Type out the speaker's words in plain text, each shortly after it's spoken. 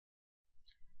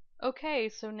Okay,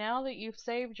 so now that you've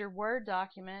saved your Word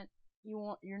document,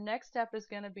 your next step is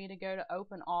going to be to go to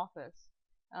Open Office.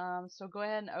 So go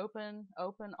ahead and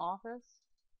open Office,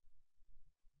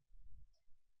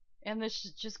 and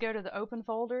this just go to the Open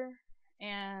folder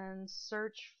and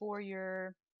search for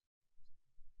your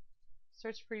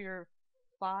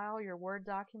file, your Word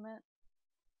document.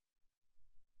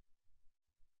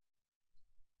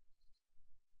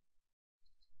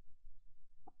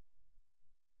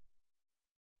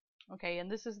 Okay,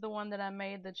 and this is the one that I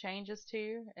made the changes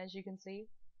to, as you can see.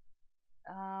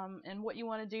 And what you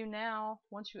want to do now,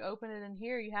 once you open it in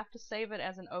here, you have to save it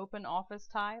as an Open Office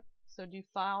type. So do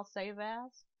File, Save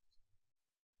As.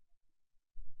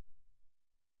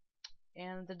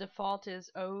 And the default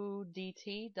is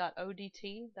odt.odt.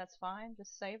 That's fine,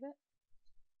 just save it.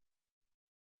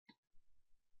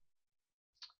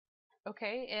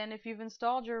 Okay, and if you've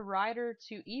installed your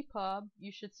Writer2Epub,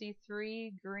 you should see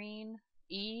 3 green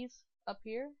E's up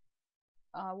here.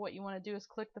 What you want to do is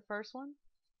click the first one.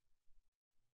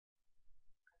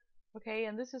 Okay,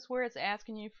 and this is where it's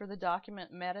asking you for the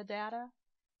document metadata,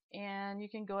 and you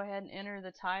can go ahead and enter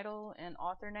the title and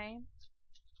author name.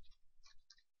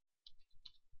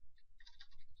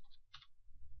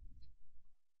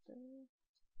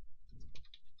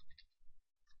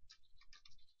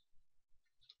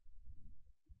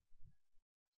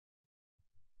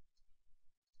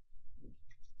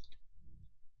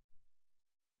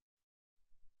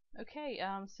 Okay,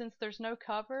 since there's no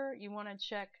cover, you want to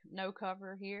check no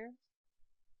cover here.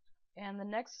 And the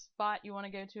next spot you want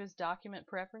to go to is document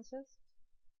preferences.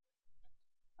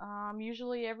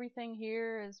 Usually everything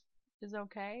here is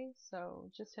okay, so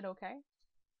just hit OK.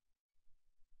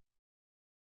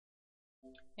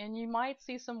 And you might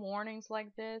see some warnings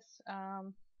like this.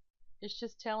 It's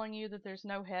just telling you that there's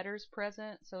no headers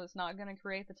present, so it's not going to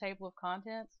create the table of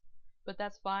contents. But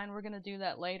that's fine, we're going to do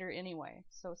that later anyway.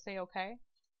 So say OK.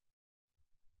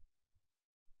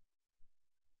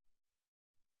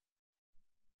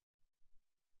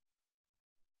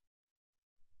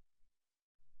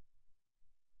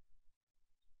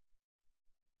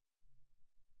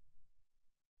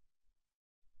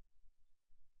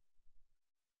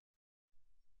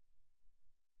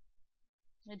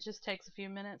 It just takes a few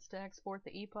minutes to export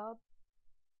the EPUB.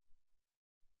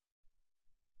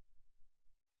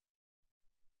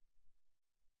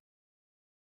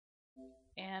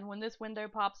 And when this window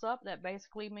pops up, that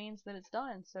basically means that it's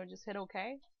done. So just hit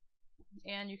OK,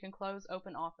 and you can close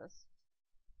Open Office.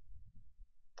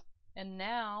 And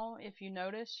now, if you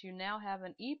notice, you now have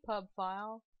an EPUB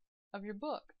file of your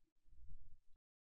book.